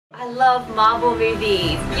I love Marvel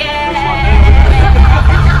movies. Yay!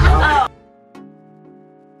 Oh.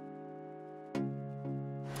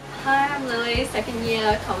 Hi, I'm Lily, second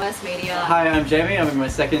year Commerce Media. Hi, I'm Jamie, I'm in my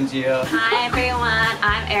second year. Hi everyone,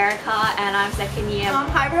 I'm Erica and I'm second year.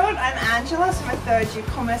 Hi everyone, I'm Angela, so I'm a third year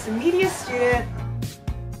Commerce and Media student.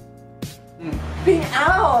 Being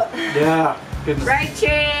out! Yeah, goodness. Road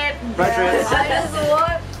trip! Road trips.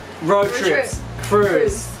 What? Road trips.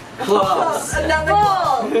 Cruise. Clubs. Another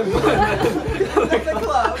club! Another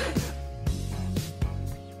club.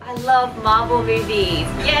 I love Marvel movies.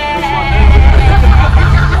 Yay!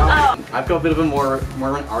 Oh. I've got a bit of a more of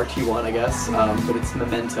an arty one, I guess, but it's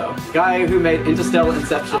Memento. Guy who made Interstellar,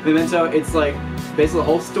 Inception. Memento, it's like, basically the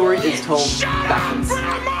whole story is told backwards.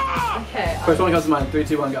 Okay. First one comes to mind, 3,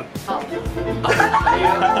 2, 1, go. Oh.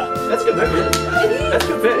 That's a good movie. That's a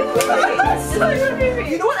good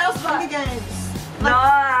fit. You know what else? Hunger Games. No. No,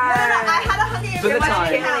 I had a Hunger Games. For the It was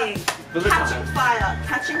time. killing. For the Catching time. Fire.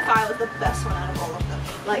 Catching Fire was the best one out of all of them.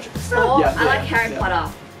 Like, Yeah, I like yeah, Harry yeah. Potter.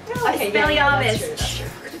 Okay, Expelliarmus.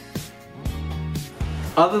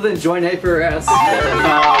 Other than join APRS,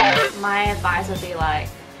 My advice would be like,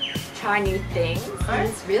 try new things. And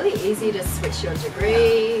it's really easy to switch your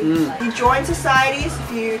degree. Like, You join societies,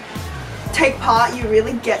 if you take part, you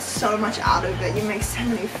really get so much out of it. You make so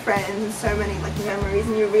many friends, so many like memories,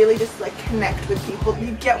 and you really just like connect with people.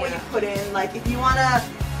 You get what you put in. Like if you want to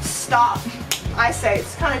start, I say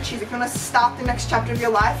it's kind of cheesy, if you want to start the next chapter of your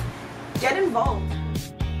life, get involved.